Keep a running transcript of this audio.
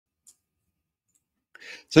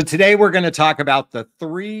So today we're going to talk about the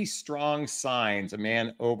 3 strong signs a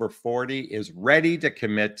man over 40 is ready to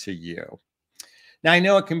commit to you. Now, I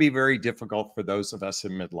know it can be very difficult for those of us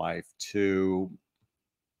in midlife to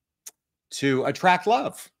attract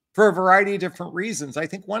love for a variety of different reasons. I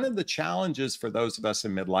think one of the challenges for those of us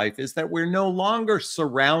in midlife is that we're no longer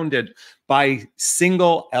surrounded by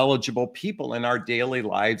single eligible people in our daily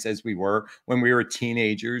lives as we were when we were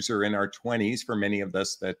teenagers or in our 20s. For many of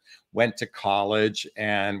us that went to college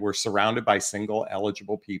and were surrounded by single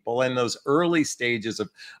eligible people in those early stages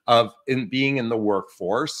of being in the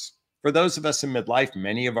workforce. For those of us in midlife,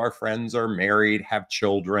 many of our friends are married, have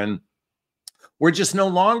children. We're just no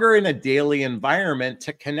longer in a daily environment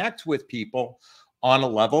to connect with people on a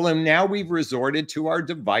level. And now we've resorted to our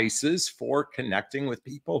devices for connecting with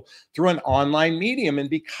people through an online medium. And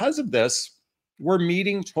because of this, we're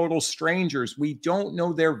meeting total strangers. We don't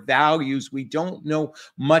know their values. We don't know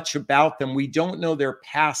much about them. We don't know their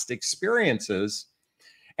past experiences.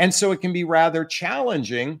 And so it can be rather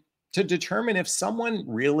challenging to determine if someone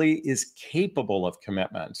really is capable of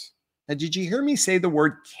commitment. Now, did you hear me say the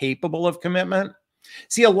word capable of commitment?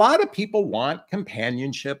 See, a lot of people want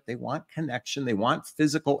companionship. They want connection. They want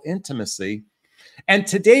physical intimacy. And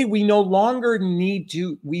today we no longer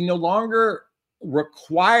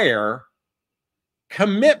require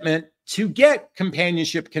commitment to get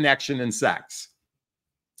companionship, connection, and sex.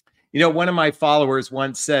 You know, one of my followers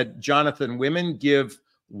once said, Jonathon, women give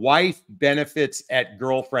wife benefits at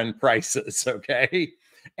girlfriend prices, okay?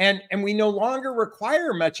 And we no longer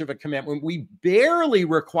require much of a commitment. We barely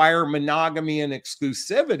require monogamy and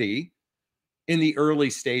exclusivity in the early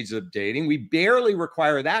stages of dating. We barely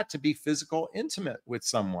require that to be physical intimate with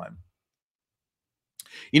someone.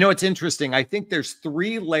 You know, it's interesting. I think there's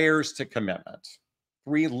 3 layers to commitment,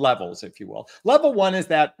 3 levels, if you will. Level 1 is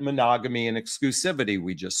that monogamy and exclusivity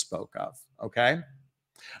we just spoke of, okay?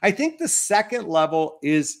 I think the second level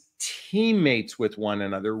is teammates with one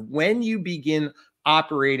another. When you begin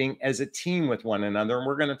operating as a team with one another. And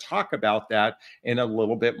we're going to talk about that in a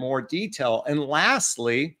little bit more detail. And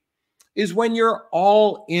lastly, is when you're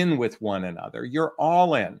all in with one another. You're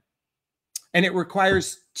all in. And it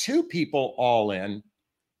requires 2 people all in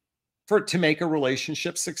to make a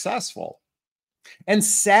relationship successful. And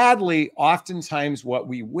sadly, oftentimes what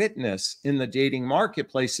we witness in the dating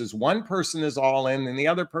marketplace is one person is all in and the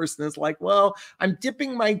other person is like, well, I'm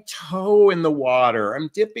dipping my toe in the water. I'm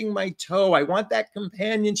dipping my toe. I want that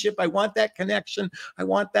companionship. I want that connection. I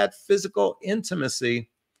want that physical intimacy,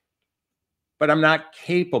 but I'm not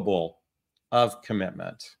capable of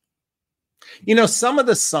commitment. You know, some of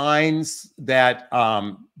the signs that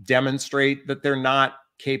demonstrate that they're not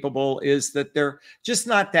capable is that they're just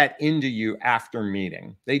not that into you after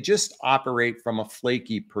meeting. They just operate from a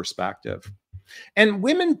flaky perspective. And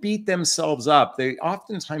women beat themselves up. They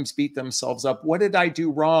oftentimes beat themselves up. What did I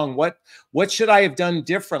do wrong? What should I have done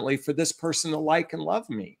differently for this person to like and love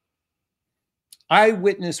me? I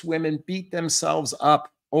witness women beat themselves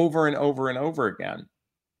up over and over and over again.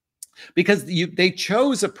 Because they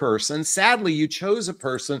chose a person. Sadly, you chose a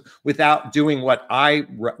person without doing what I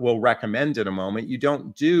will recommend in a moment. You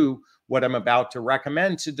don't do what I'm about to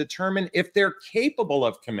recommend to determine if they're capable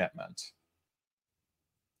of commitment.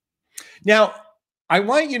 Now, I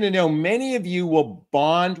want you to know many of you will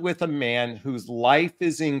bond with a man whose life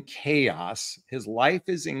is in chaos. His life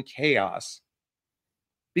is in chaos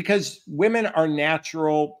because women are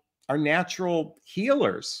natural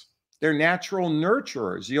healers. They're natural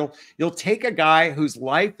nurturers. You'll take a guy whose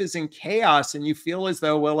life is in chaos and you feel as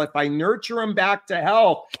though, well, if I nurture him back to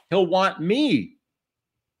health, he'll want me.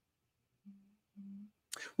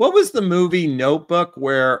 What was the movie Notebook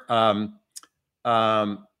where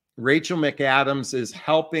Rachel McAdams is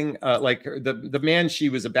helping, like the man she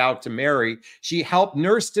was about to marry, she helped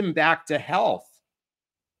nurse him back to health.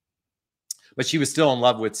 But she was still in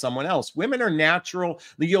love with someone else. Women are natural.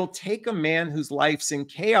 You'll take a man whose life's in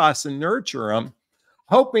chaos and nurture him,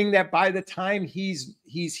 hoping that by the time he's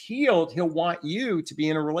healed, he'll want you to be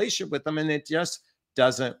in a relationship with him. And it just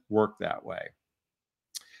doesn't work that way.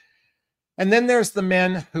 And then there's the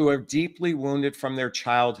men who are deeply wounded from their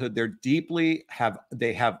childhood.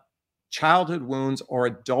 They have childhood wounds or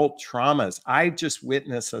adult traumas. I've just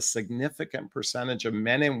witnessed a significant percentage of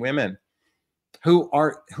men and women who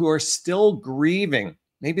are still grieving.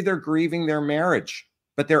 Maybe they're grieving their marriage,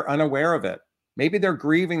 but they're unaware of it. Maybe they're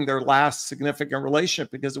grieving their last significant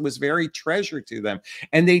relationship because it was very treasured to them,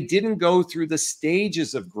 and they didn't go through the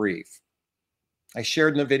stages of grief. I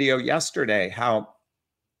shared in a video yesterday how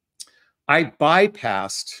I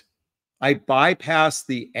bypassed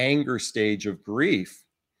the anger stage of grief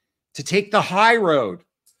to take the high road,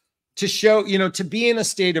 to show, to be in a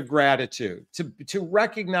state of gratitude, to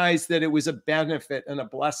recognize that it was a benefit and a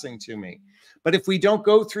blessing to me. But if we don't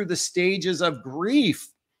go through the stages of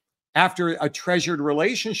grief after a treasured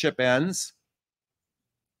relationship ends,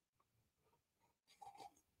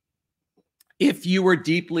 if you were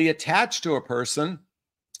deeply attached to a person,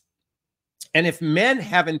 and if men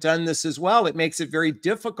haven't done this as well, it makes it very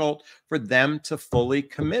difficult for them to fully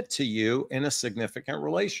commit to you in a significant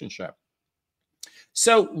relationship.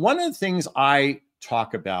 So one of the things I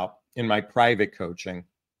talk about in my private coaching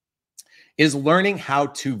is learning how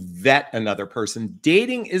to vet another person.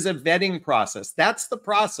 Dating is a vetting process. That's the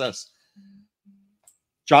process.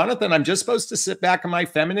 Jonathan, I'm just supposed to sit back in my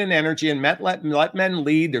feminine energy and let men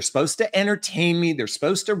lead. They're supposed to entertain me. They're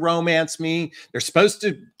supposed to romance me. They're supposed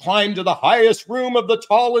to climb to the highest room of the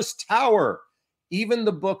tallest tower. Even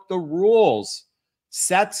the book, The Rules,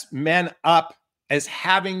 sets men up as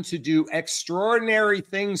having to do extraordinary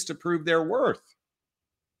things to prove their worth.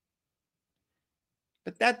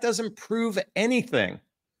 But that doesn't prove anything.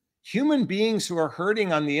 Human beings who are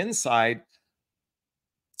hurting on the inside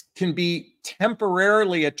can be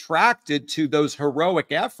temporarily attracted to those heroic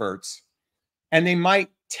efforts, and they might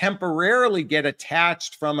temporarily get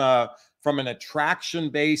attached from an attraction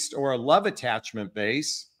based or a love attachment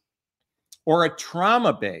base or a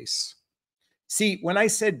trauma base. See, when I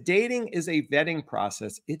said dating is a vetting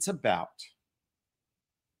process, it's about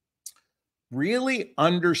really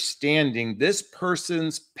understanding this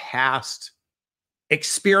person's past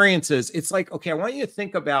experiences. It's like, okay, I want you to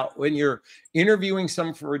think about when you're interviewing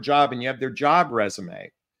someone for a job and you have their job resume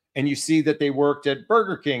and you see that they worked at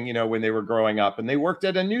Burger King, when they were growing up, and they worked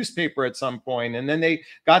at a newspaper at some point, and then they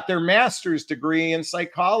got their master's degree in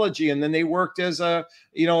psychology, and then they worked as a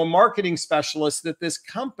marketing specialist at this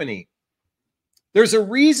company. There's a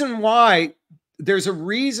reason why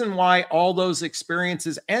all those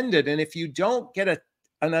experiences ended. And if you don't get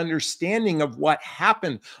an understanding of what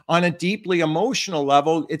happened on a deeply emotional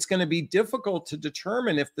level, it's going to be difficult to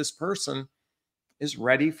determine if this person is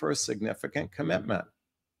ready for a significant commitment.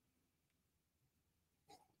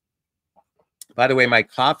 By the way, my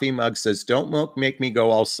coffee mug says, "Don't make me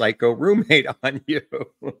go all psycho roommate on you."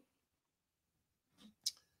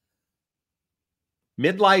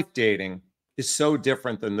 Midlife dating is so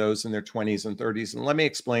different than those in their 20s and 30s. And let me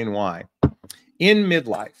explain why. In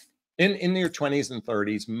midlife, in their 20s and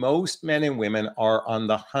 30s, most men and women are on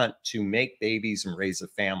the hunt to make babies and raise a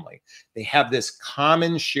family. They have this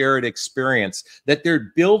common shared experience that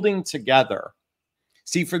they're building together.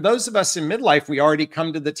 See, for those of us in midlife, we already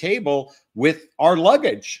come to the table with our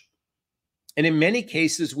luggage. And in many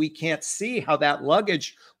cases, we can't see how that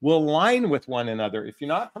luggage will align with one another. If you're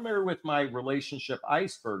not familiar with my relationship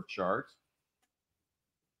iceberg chart,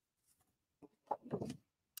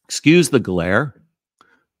 excuse the glare.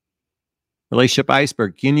 Relationship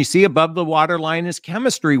iceberg. Can you see above the waterline is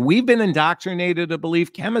chemistry? We've been indoctrinated to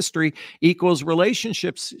believe chemistry equals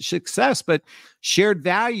relationships success, but shared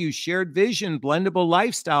values, shared vision, blendable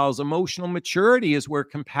lifestyles, emotional maturity is where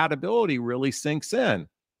compatibility really sinks in.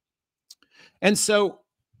 And so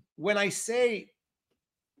when I say,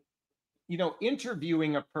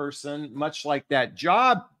 interviewing a person, much like that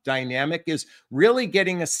job dynamic, is really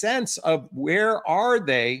getting a sense of where are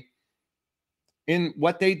they in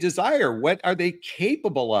what they desire. What are they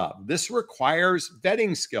capable of? This requires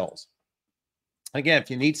vetting skills. Again, if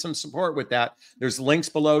you need some support with that, there's links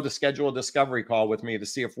below to schedule a discovery call with me to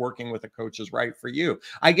see if working with a coach is right for you.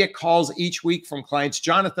 I get calls each week from clients.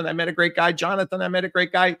 Jonathan, I met a great guy. Jonathan, I met a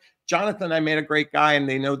great guy. Jonathan, I met a great guy. And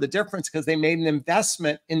they know the difference because they made an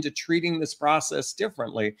investment into treating this process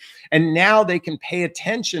differently. And now they can pay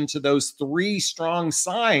attention to those 3 strong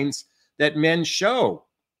signs that men show.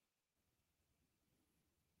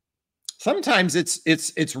 Sometimes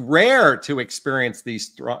it's rare to experience these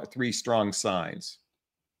 3 strong signs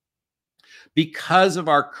because of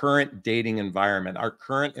our current dating environment, our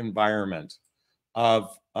current environment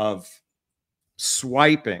of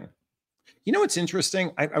swiping. What's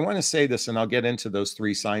interesting? I want to say this, and I'll get into those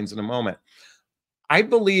 3 signs in a moment. I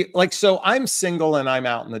believe, so I'm single and I'm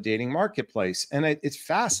out in the dating marketplace, and it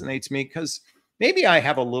fascinates me because maybe I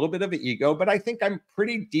have a little bit of an ego, but I think I'm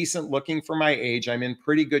pretty decent looking for my age. I'm in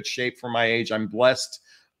pretty good shape for my age. I'm blessed.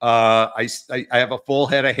 I have a full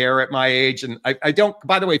head of hair at my age. And I don't,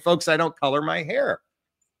 by the way, folks, I don't color my hair.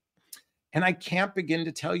 And I can't begin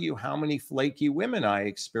to tell you how many flaky women I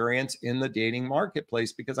experience in the dating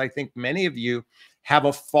marketplace, because I think many of you have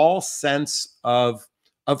a false sense of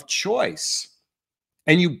choice.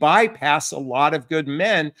 And you bypass a lot of good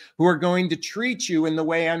men who are going to treat you in the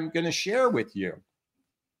way I'm going to share with you.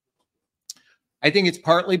 I think it's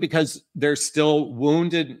partly because there's still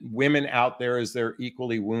wounded women out there, as there are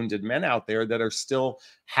equally wounded men out there that are still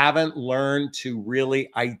haven't learned to really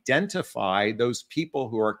identify those people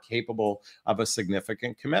who are capable of a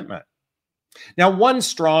significant commitment. Now, one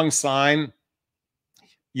strong sign,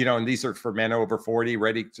 and these are for men over 40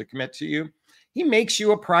 ready to commit to you, he makes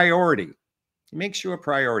you a priority. He makes you a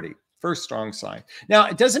priority. First strong sign. Now,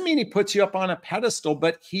 it doesn't mean he puts you up on a pedestal,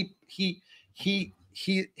 but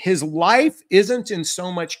his life isn't in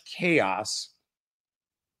so much chaos.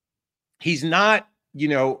 He's not,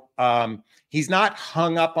 he's not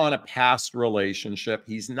hung up on a past relationship.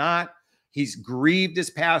 He's grieved his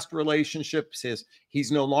past relationships.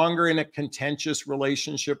 He's no longer in a contentious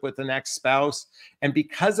relationship with an ex-spouse. And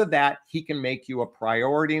because of that, he can make you a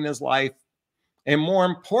priority in his life. And more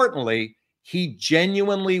importantly, he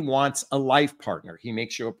genuinely wants a life partner. He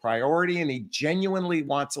makes you a priority and he genuinely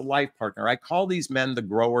wants a life partner. I call these men the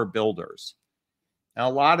grower builders. Now,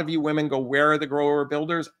 a lot of you women go, where are the grower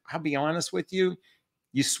builders? I'll be honest with you.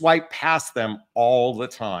 You swipe past them all the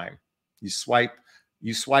time. You swipe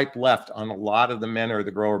left on a lot of the men or the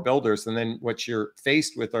grower builders. And then what you're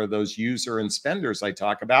faced with are those user and spenders I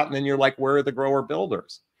talk about. And then you're like, where are the grower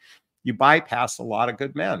builders? You bypass a lot of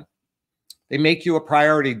good men. They make you a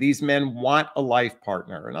priority. These men want a life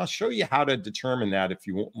partner. And I'll show you how to determine that if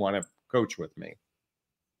you want to coach with me.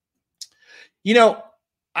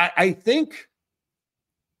 I think,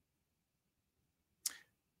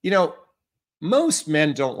 most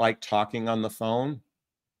men don't like talking on the phone.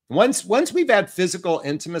 Once we've had physical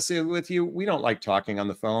intimacy with you, we don't like talking on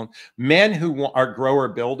the phone. Men who are grower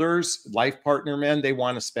builders, life partner men, they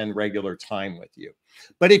want to spend regular time with you.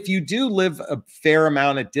 But if you do live a fair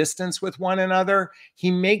amount of distance with one another, he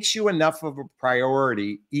makes you enough of a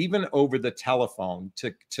priority, even over the telephone,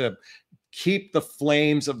 to keep the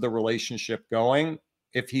flames of the relationship going.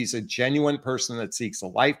 If he's a genuine person that seeks a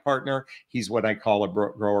life partner, he's what I call a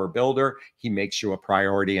grower builder. He makes you a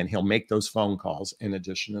priority and he'll make those phone calls in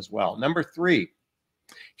addition as well. Number 3,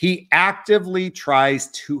 he actively tries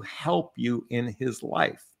to help you in his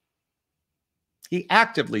life. He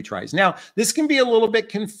actively tries. Now, this can be a little bit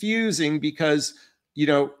confusing because,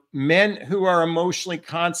 men who are emotionally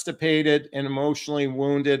constipated and emotionally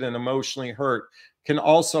wounded and emotionally hurt can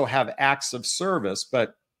also have acts of service.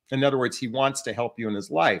 But in other words, he wants to help you in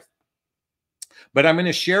his life. But I'm going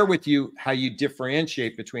to share with you how you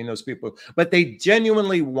differentiate between those people. But they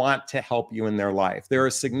genuinely want to help you in their life. There are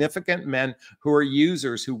significant men who are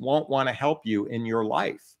users who won't want to help you in your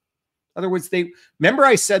life. In other words, remember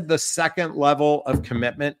I said the second level of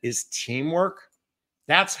commitment is teamwork.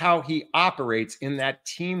 That's how he operates, in that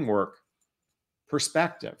teamwork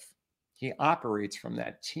perspective. He operates from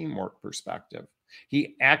that teamwork perspective.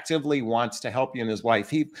 He actively wants to help you and his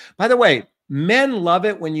wife. By the way, men love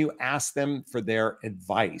it when you ask them for their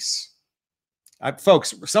advice.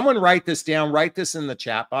 Folks, someone write this down. Write this in the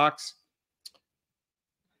chat box.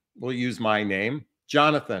 We'll use my name.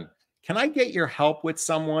 Jonathan, can I get your help with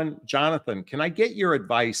someone? Jonathan, can I get your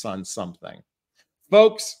advice on something?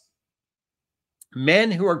 Folks,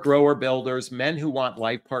 men who are grower builders, men who want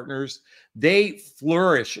life partners, they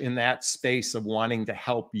flourish in that space of wanting to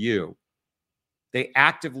help you. They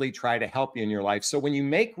actively try to help you in your life. So when you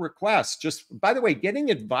make requests, just, by the way,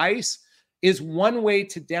 getting advice is one way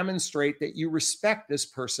to demonstrate that you respect this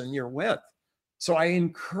person you're with. So I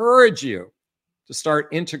encourage you to start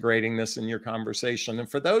integrating this in your conversation.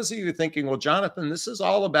 And for those of you thinking, well, Jonathan, this is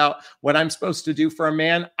all about what I'm supposed to do for a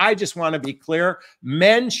man, I just want to be clear.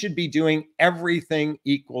 Men should be doing everything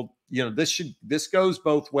equal. This goes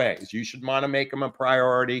both ways. You should want to make him a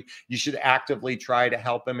priority. You should actively try to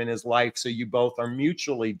help him in his life so you both are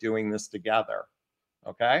mutually doing this together.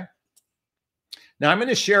 Okay? Now, I'm going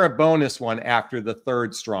to share a bonus one after the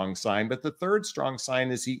third strong sign, but the third strong sign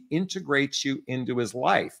is he integrates you into his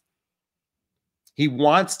life. He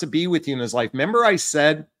wants to be with you in his life. Remember I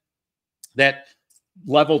said that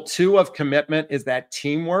level 2 of commitment is that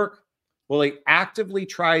teamwork? Well, he actively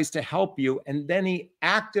tries to help you, and then he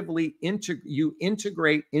actively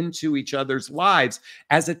integrate into each other's lives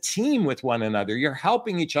as a team with one another. You're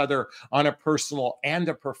helping each other on a personal and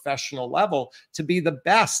a professional level to be the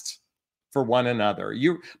best for one another.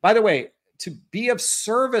 By the way, to be of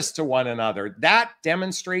service to one another, that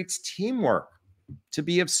demonstrates teamwork. To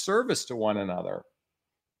be of service to one another.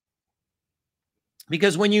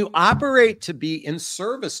 Because when you operate to be in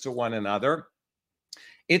service to one another,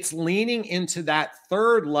 it's leaning into that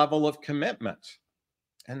third level of commitment.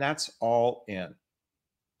 And that's all in.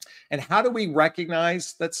 And how do we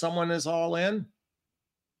recognize that someone is all in?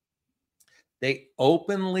 They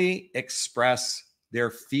openly express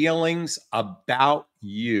their feelings about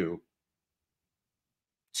you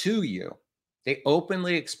to you. They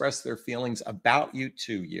openly express their feelings about you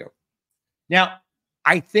to you. Now,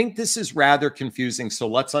 I think this is rather confusing, so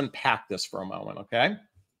let's unpack this for a moment, okay?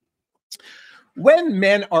 When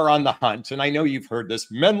men are on the hunt, and I know you've heard this,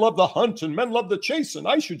 men love the hunt and men love the chase, and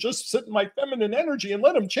I should just sit in my feminine energy and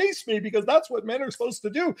let them chase me because that's what men are supposed to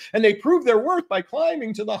do. And they prove their worth by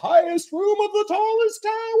climbing to the highest room of the tallest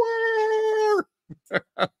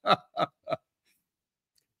tower.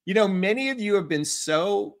 You know, many of you have been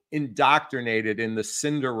so indoctrinated in the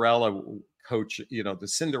Cinderella coach, you know, the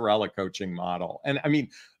Cinderella coaching model. And I mean,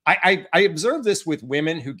 I observe this with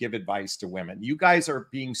women who give advice to women. You guys are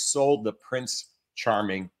being sold the Prince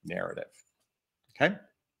Charming narrative. Okay.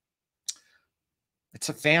 It's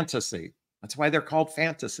a fantasy. That's why they're called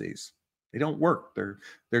fantasies. They don't work.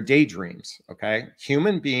 They're daydreams. Okay.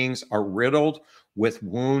 Human beings are riddled with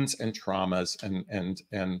wounds and traumas,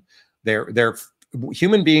 and they're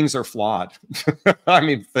human beings are flawed. I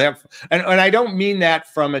mean, and I don't mean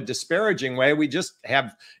that from a disparaging way. We just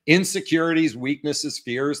have insecurities, weaknesses,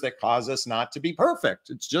 fears that cause us not to be perfect.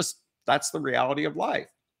 It's just, that's the reality of life.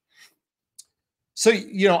 So,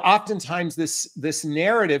 you know, oftentimes this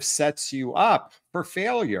narrative sets you up for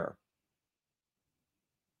failure.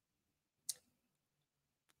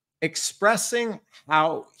 Expressing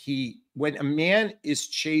how when a man is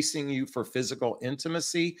chasing you for physical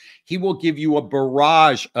intimacy, he will give you a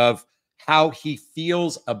barrage of how he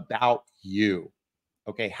feels about you.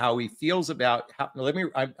 Okay, how he feels about how.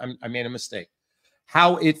 I made a mistake.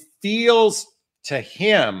 How it feels to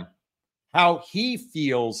him, how he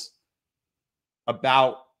feels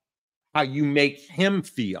about how you make him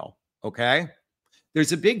feel. Okay,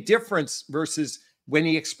 there's a big difference versus when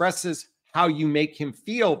he expresses how you make him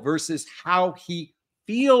feel versus how he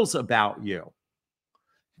feels about you.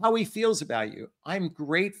 How he feels about you. I'm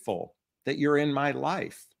grateful that you're in my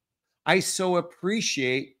life. I so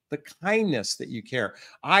appreciate the kindness that you care.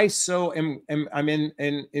 I so I'm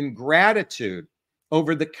in gratitude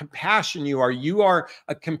over the compassion you are. You are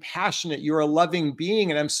a compassionate, you're a loving being,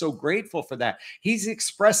 and I'm so grateful for that. He's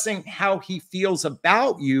expressing how he feels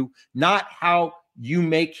about you, not how you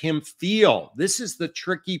make him feel. This is the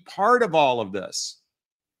tricky part of all of this.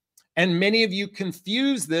 And many of you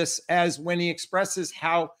confuse this as when he expresses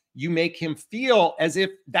how you make him feel as if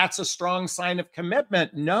that's a strong sign of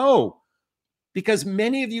commitment. No, because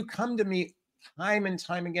many of you come to me time and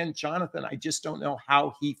time again, Jonathan, I just don't know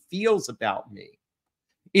how he feels about me.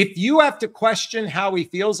 If you have to question how he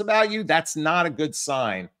feels about you, that's not a good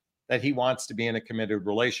sign that he wants to be in a committed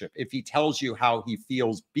relationship. If he tells you how he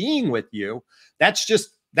feels being with you, that's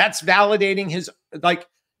validating his, like,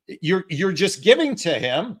 you're just giving to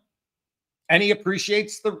him, and he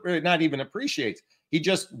appreciates not even appreciates, he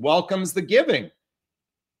just welcomes the giving.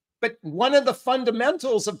 But one of the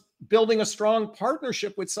fundamentals of building a strong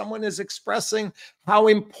partnership with someone is expressing how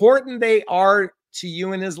important they are to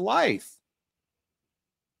you in his life.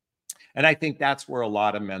 And I think that's where a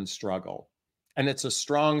lot of men struggle. And it's a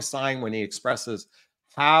strong sign when he expresses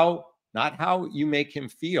how, not how you make him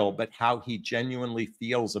feel, but how he genuinely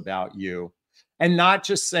feels about you. And not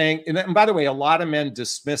just saying, and by the way, a lot of men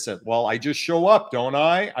dismiss it. Well, I just show up, don't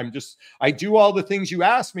I? I do all the things you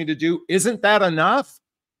asked me to do. Isn't that enough?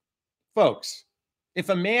 Folks, if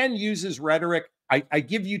a man uses rhetoric, I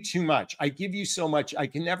give you too much, I give you so much, I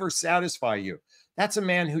can never satisfy you. That's a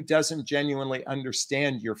man who doesn't genuinely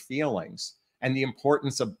understand your feelings and the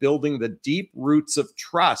importance of building the deep roots of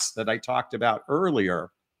trust that I talked about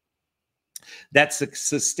earlier that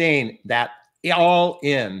sustain that all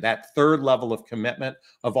in, that third level of commitment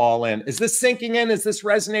of all in. Is this sinking in? Is this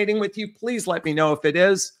resonating with you? Please let me know if it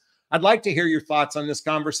is. I'd like to hear your thoughts on this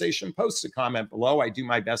conversation. Post a comment below. I do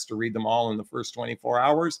my best to read them all in the first 24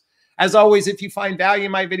 hours. As always, if you find value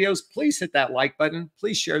in my videos, please hit that like button.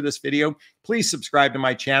 Please share this video. Please subscribe to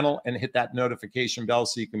my channel and hit that notification bell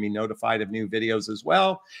so you can be notified of new videos as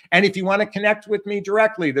well. And if you want to connect with me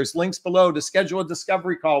directly, there's links below to schedule a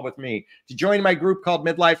discovery call with me, to join my group called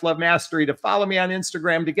Midlife Love Mastery, to follow me on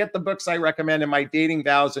Instagram, to get the books I recommend and my dating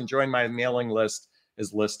vows, and join my mailing list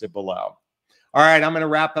is listed below. All right, I'm going to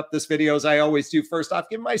wrap up this video as I always do. First off,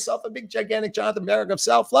 give myself a big, gigantic Jonathan Barrick of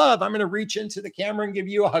self-love. I'm going to reach into the camera and give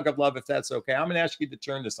you a hug of love if that's okay. I'm going to ask you to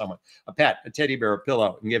turn to someone, a pet, a teddy bear, a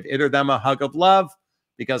pillow, and give it or them a hug of love,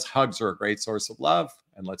 because hugs are a great source of love.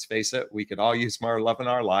 And let's face it, we could all use more love in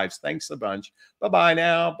our lives. Thanks a bunch. Bye-bye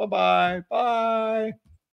now. Bye-bye. Bye.